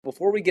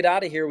before we get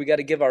out of here, we got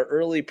to give our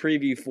early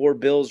preview for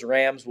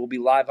Bills-Rams. We'll be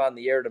live on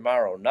the air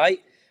tomorrow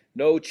night.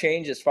 No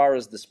change as far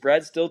as the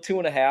spread. Still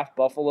 2.5,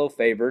 Buffalo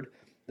favored.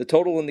 The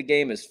total in the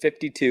game is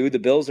 52. The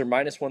Bills are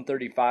minus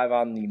 135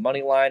 on the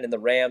money line, and the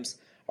Rams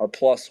are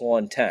plus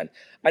 110.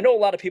 I know a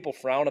lot of people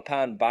frown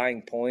upon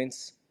buying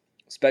points,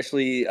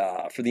 especially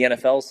for the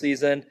NFL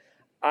season.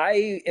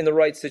 I, in the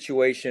right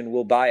situation,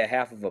 will buy a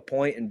half of a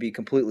point and be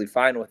completely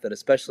fine with it,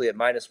 especially at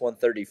minus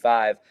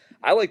 135.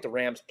 I like the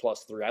Rams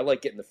plus 3. I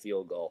like getting the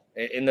field goal.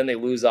 And then they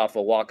lose off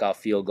a walk-off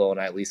field goal,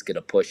 and I at least get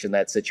a push in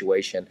that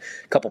situation.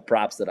 A couple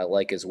props that I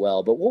like as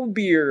well. But what would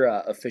be your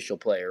official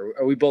play?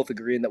 Are we both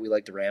agreeing that we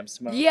like the Rams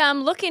tomorrow? Yeah,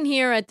 I'm looking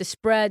here at the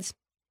spreads.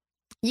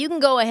 You can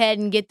go ahead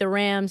and get the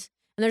Rams.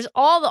 And there's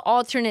all the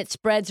alternate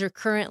spreads are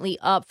currently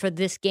up for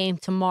this game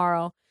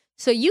tomorrow.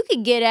 So you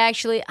could get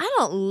actually, I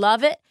don't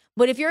love it.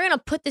 But if you're going to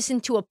put this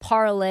into a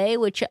parlay,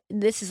 which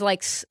this is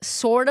like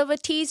sort of a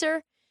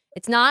teaser,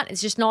 it's not.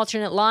 It's just an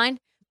alternate line.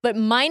 But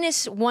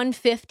minus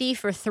 150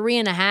 for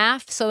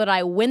 3.5 so that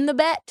I win the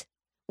bet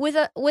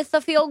with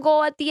the field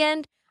goal at the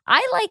end.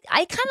 I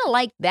kind of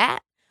like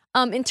that.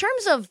 In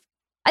terms of,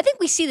 I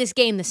think we see this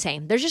game the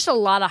same. There's just a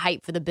lot of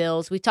hype for the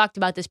Bills. We talked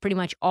about this pretty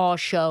much all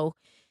show.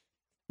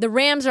 The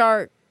Rams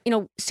are,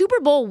 Super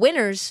Bowl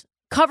winners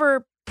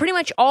cover pretty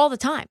much all the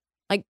time.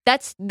 Like,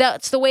 that's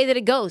the way that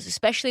it goes,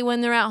 especially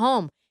when they're at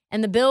home.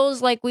 And the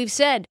Bills, like we've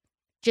said,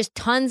 just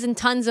tons and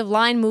tons of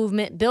line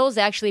movement. Bills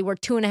actually were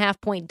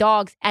 2.5-point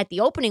dogs at the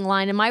opening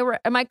line. Am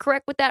I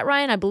correct with that,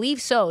 Ryan? I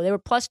believe so. They were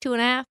plus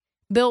 2.5,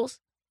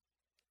 Bills.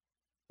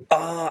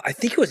 I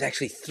think it was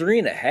actually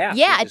 3.5.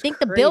 Yeah, I think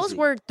the Bills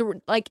were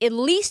at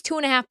least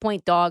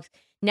 2.5-point dogs.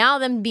 Now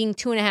them being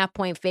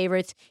 2.5-point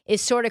favorites is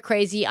sort of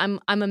crazy. I'm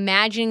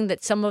imagining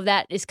that some of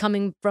that is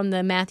coming from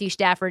the Matthew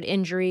Stafford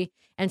injury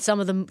and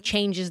some of the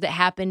changes that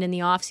happened in the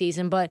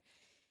offseason. But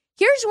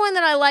here's one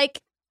that I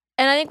like,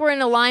 and I think we're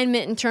in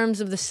alignment in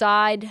terms of the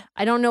side.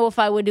 I don't know if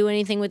I would do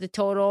anything with the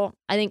total.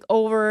 I think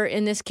over,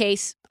 in this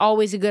case,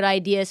 always a good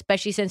idea,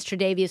 especially since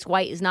Tre'Davious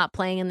White is not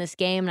playing in this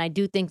game, and I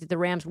do think that the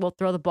Rams will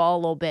throw the ball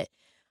a little bit.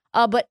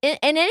 But an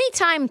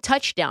anytime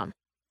touchdown,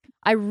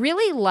 I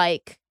really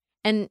like,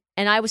 and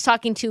I was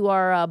talking to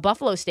our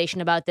Buffalo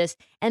station about this,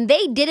 and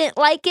they didn't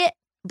like it,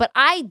 but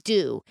I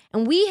do.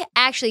 And we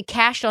actually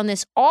cashed on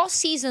this all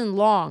season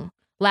long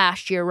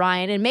last year,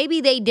 Ryan, and maybe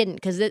they didn't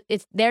because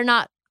they're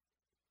not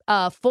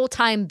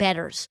full-time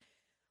bettors.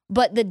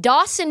 But the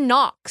Dawson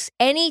Knox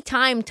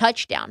anytime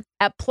touchdown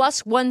at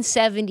plus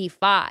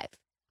 175,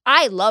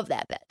 I love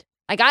that bet.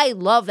 I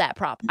love that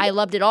prop. I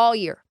loved it all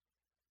year.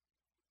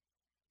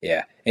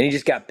 Yeah, and he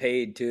just got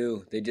paid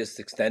too. They just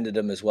extended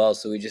him as well,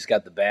 so he just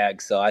got the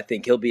bag. So I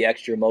think he'll be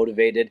extra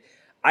motivated.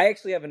 I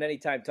actually have an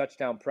anytime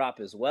touchdown prop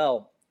as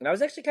well. And I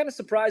was actually kind of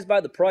surprised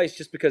by the price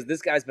just because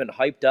this guy's been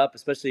hyped up,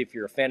 especially if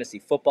you're a fantasy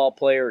football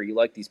player or you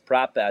like these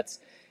prop bets.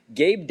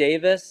 Gabe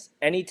Davis,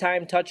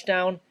 anytime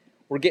touchdown,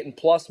 we're getting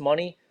plus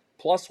money,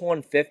 plus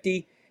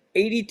 150.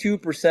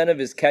 82% of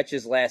his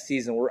catches last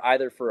season were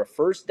either for a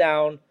first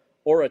down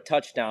or a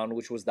touchdown,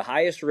 which was the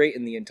highest rate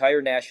in the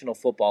entire National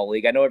Football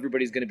League. I know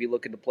everybody's going to be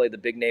looking to play the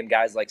big-name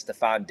guys like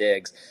Stephon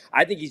Diggs.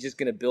 I think he's just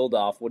going to build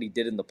off what he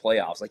did in the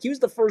playoffs. Like, he was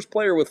the first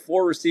player with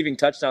 4 receiving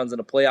touchdowns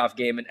in a playoff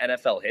game in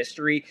NFL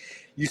history.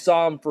 You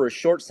saw him for a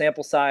short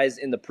sample size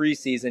in the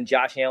preseason.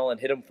 Josh Allen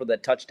hit him for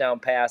that touchdown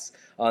pass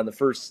on the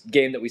first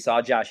game that we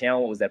saw Josh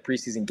Allen. What was that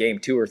preseason game,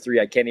 2 or 3?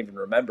 I can't even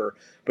remember.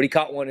 But he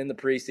caught one in the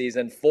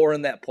preseason, 4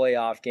 in that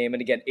playoff game.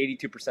 And again,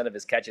 82% of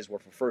his catches were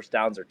for first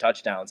downs or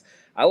touchdowns.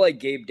 I like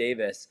Gabe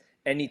Davis,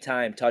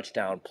 anytime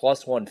touchdown,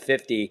 plus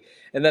 150.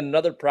 And then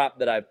another prop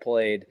that I've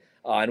played,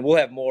 and we'll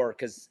have more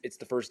because it's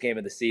the first game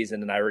of the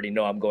season, and I already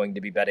know I'm going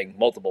to be betting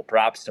multiple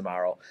props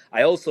tomorrow.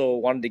 I also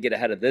wanted to get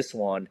ahead of this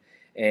one.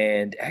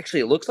 And actually,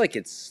 it looks like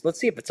let's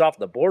see if it's off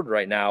the board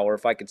right now or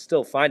if I could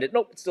still find it.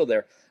 Nope, it's still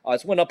there.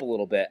 It's went up a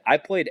little bit. I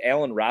played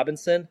Allen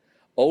Robinson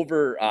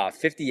over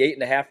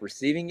 58.5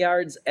 receiving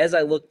yards. As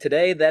I look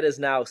today, that is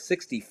now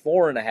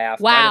 64.5,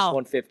 minus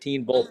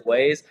 115 both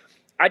ways.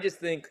 I just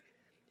think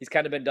he's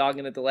kind of been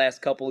dogging it the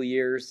last couple of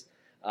years.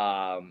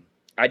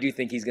 I do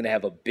think he's going to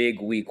have a big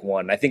week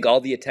 1. I think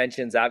all the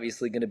attention's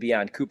obviously going to be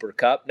on Cooper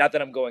Kupp. Not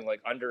that I'm going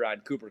under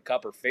on Cooper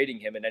Kupp or fading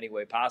him in any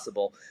way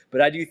possible,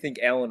 but I do think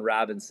Allen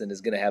Robinson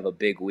is going to have a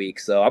big week.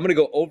 So I'm going to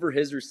go over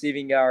his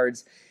receiving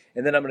yards,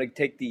 and then I'm going to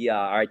take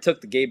I took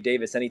the Gabe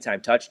Davis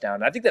anytime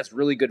touchdown. I think that's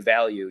really good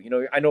value.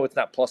 I know it's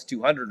not plus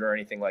 200 or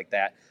anything like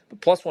that,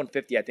 but plus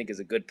 150 I think is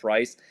a good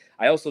price.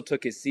 I also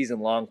took his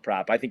season-long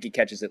prop. I think he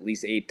catches at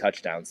least 8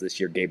 touchdowns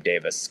this year, Gabe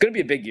Davis. It's going to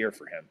be a big year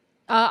for him.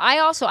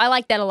 I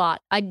like that a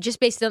lot. I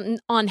just based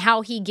on how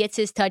he gets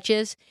his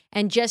touches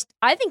and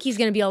I think he's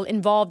going to be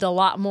involved a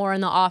lot more in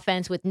the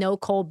offense with no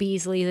Cole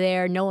Beasley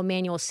there, no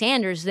Emmanuel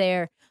Sanders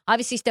there.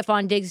 Obviously,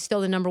 Stephon Diggs is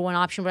still the number 1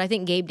 option, but I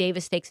think Gabe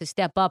Davis takes a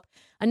step up.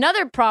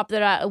 Another prop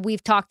that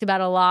we've talked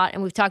about a lot,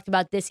 and we've talked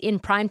about this in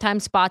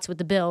primetime spots with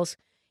the Bills,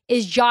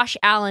 is Josh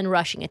Allen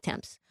rushing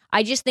attempts.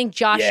 I just think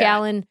Josh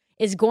Allen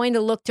is going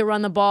to look to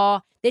run the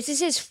ball. This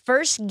is his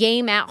first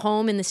game at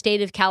home in the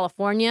state of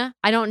California.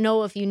 I don't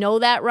know if you know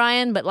that,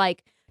 Ryan, but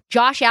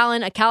Josh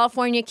Allen, a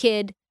California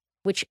kid,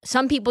 which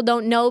some people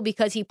don't know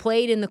because he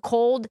played in the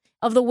cold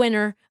of the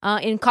winter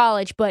in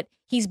college, but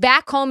he's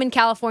back home in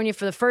California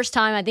for the first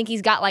time. I think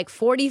he's got like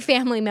 40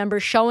 family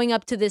members showing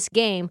up to this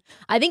game.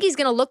 I think he's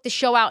going to look to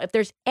show out. If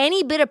there's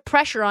any bit of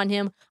pressure on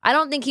him, I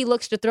don't think he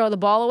looks to throw the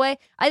ball away.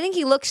 I think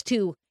he looks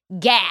to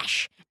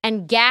gash a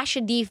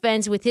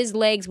defense with his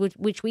legs,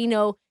 which we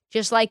know,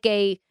 just like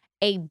a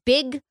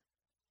big-bodied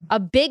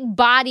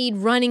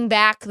running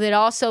back that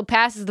also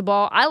passes the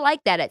ball. I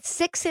like that at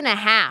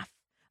 6.5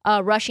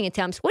 rushing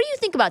attempts. What do you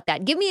think about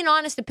that? Give me an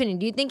honest opinion.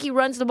 Do you think he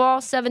runs the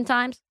ball 7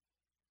 times?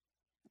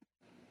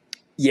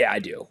 Yeah, I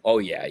do. Oh,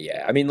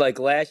 yeah. I mean, like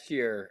last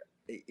year,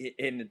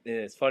 and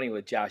it's funny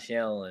with Josh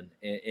Allen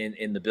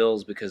in the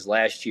Bills because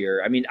last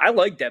year, I mean, I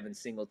like Devin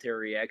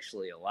Singletary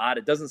actually a lot.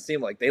 It doesn't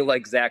seem like they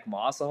like Zach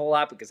Moss a whole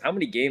lot because how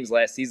many games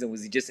last season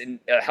was he just in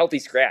a healthy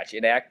scratch,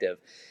 inactive?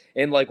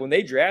 And like when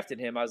they drafted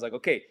him, I was like,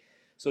 okay,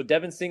 so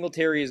Devin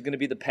Singletary is going to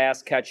be the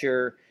pass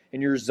catcher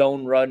and your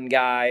zone run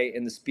guy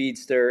and the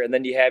speedster, and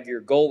then you have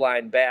your goal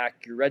line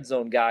back, your red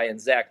zone guy,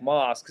 and Zach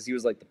Moss because he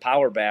was like the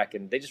power back,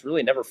 and they just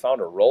really never found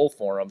a role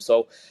for him.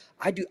 So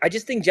I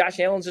just think Josh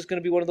Allen's just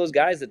going to be one of those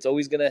guys that's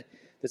always going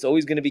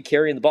to be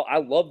carrying the ball. I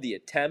love the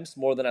attempts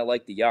more than I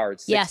like the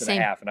yards,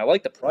 6.5, and I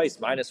like the price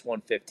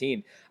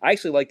 -115. I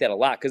actually like that a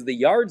lot because the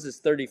yards is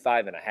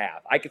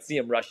 35.5. I could see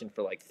him rushing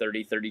for like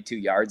 30, 32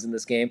 yards in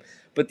this game,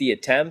 but the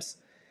attempts,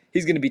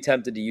 he's going to be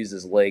tempted to use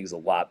his legs a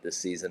lot this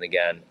season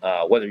again,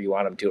 whether you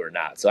want him to or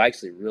not. So I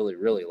actually really,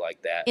 really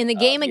like that. In the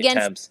game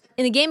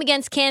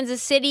against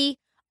Kansas City,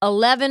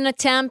 11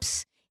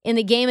 attempts. In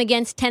the game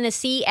against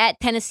Tennessee, at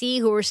Tennessee,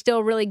 who were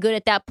still really good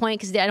at that point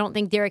because I don't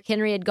think Derrick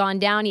Henry had gone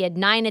down, he had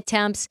 9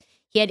 attempts.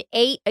 He had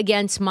 8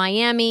 against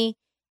Miami,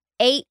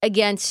 8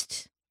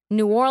 against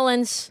New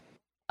Orleans,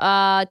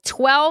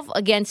 12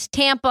 against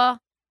Tampa,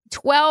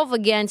 12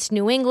 against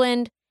New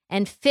England,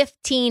 and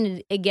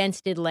 15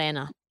 against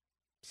Atlanta.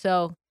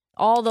 So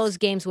all those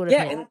games would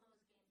have hit.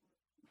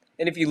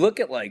 And if you look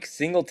at like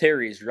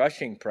Singletary's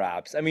rushing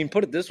props, I mean,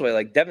 put it this way,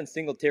 like Devin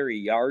Singletary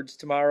yards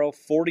tomorrow,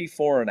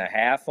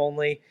 44.5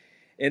 only.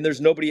 And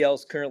there's nobody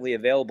else currently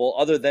available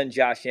other than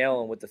Josh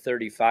Allen with the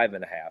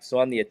 35.5. So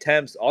on the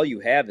attempts, all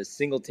you have is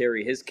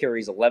Singletary. His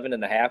carries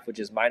 11.5, which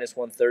is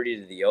 -130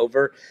 to the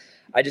over.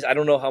 I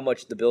don't know how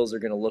much the Bills are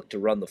going to look to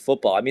run the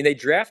football. I mean, they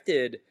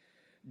drafted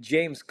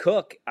James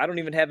Cook. I don't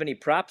even have any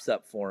props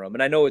up for him,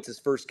 and I know it's his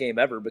first game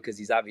ever because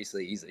he's a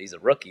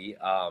rookie.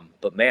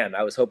 But man,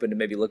 I was hoping to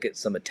maybe look at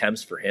some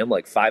attempts for him,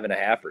 like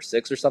 5.5 or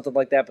 6 or something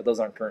like that. But those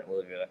aren't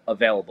currently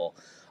available.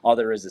 All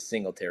there is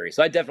Singletary.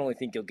 So I definitely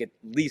think you'll get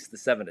at least the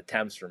 7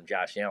 attempts from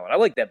Josh Allen. I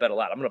like that bet a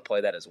lot. I'm going to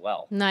play that as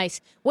well.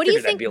 Nice. What do you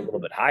think? That'd be a little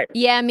bit higher.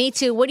 Yeah, me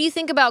too. What do you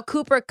think about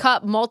Cooper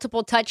Kupp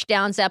multiple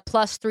touchdowns at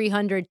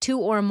 +300, 2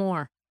 or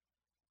more?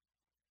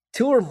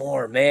 2 or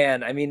more,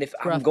 man. I mean, if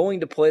I'm going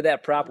to play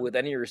that prop with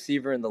any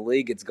receiver in the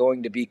league, it's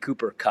going to be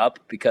Cooper Kupp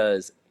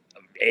because,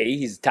 A,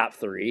 he's top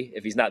 3,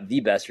 if he's not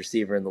the best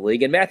receiver in the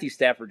league, and Matthew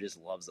Stafford just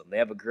loves him. They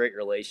have a great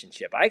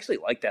relationship. I actually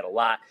like that a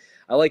lot.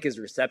 I like his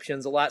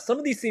receptions a lot. Some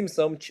of these seem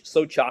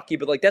so chalky,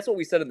 but like that's what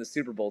we said in the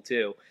Super Bowl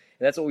too,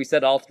 and that's what we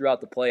said all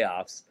throughout the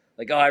playoffs.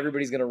 Like, oh,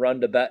 everybody's going to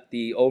run to bet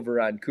the over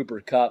on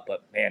Cooper Kupp,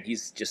 but man,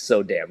 he's just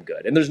so damn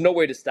good, and there's no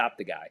way to stop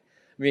the guy.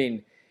 I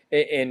mean,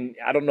 and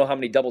I don't know how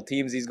many double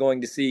teams he's going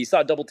to see. He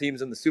saw double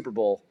teams in the Super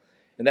Bowl,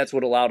 and that's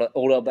what allowed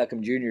Odell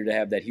Beckham Jr. to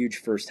have that huge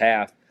first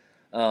half.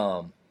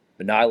 But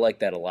now I like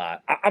that a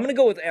lot. I'm going to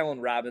go with Allen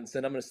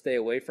Robinson. I'm going to stay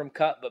away from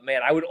Kupp, but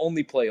man, I would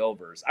only play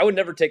overs. I would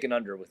never take an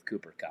under with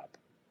Cooper Kupp.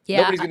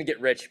 Yeah, nobody's going to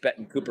get rich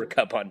betting Cooper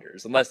Kupp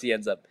unders unless he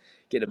ends up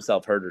getting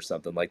himself hurt or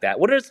something like that.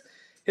 What is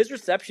his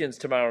receptions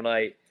tomorrow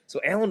night? So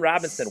Allen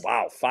Robinson,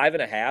 wow,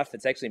 5.5.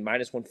 It's actually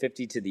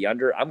 -150 to the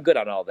under. I'm good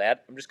on all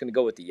that. I'm just going to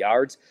go with the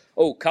yards.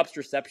 Oh, Kupp's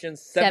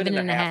receptions,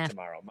 7.5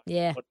 tomorrow.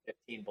 Yeah.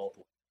 115 both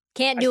ways.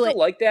 Can't do it. I still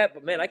like that,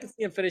 but man, I can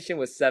see him finishing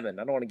with 7.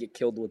 I don't want to get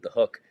killed with the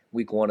hook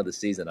week 1 of the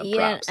season on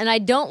props. And I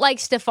don't like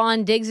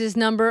Stephon Diggs'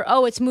 number.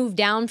 Oh, it's moved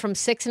down from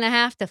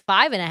 6.5 to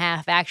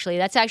 5.5, actually.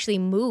 That's actually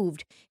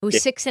moved. It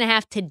was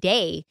 6.5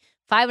 today.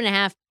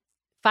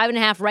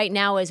 5.5 right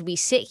now as we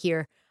sit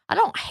here. I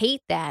don't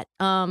hate that.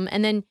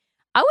 And then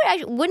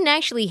I wouldn't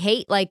actually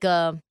hate like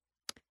a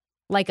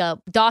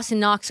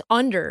Dawson Knox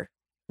under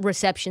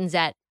receptions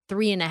at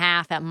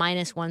 3.5 at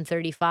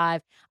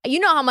 -135. You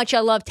know how much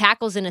I love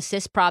tackles and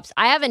assist props.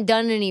 I haven't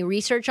done any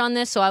research on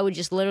this, so I would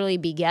just literally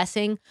be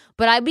guessing.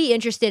 But I'd be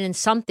interested in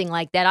something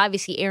like that.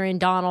 Obviously, Aaron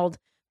Donald,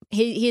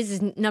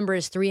 his number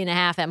is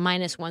 3.5 at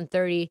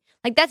 -130.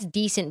 Like that's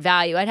decent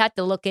value. I'd have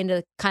to look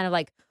into kind of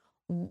like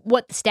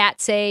what the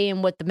stats say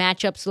and what the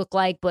matchups look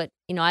like. But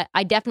you know,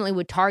 I definitely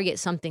would target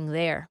something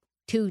there.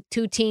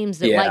 Two teams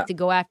that like to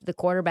go after the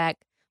quarterback,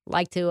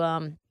 like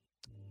to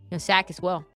sack as well.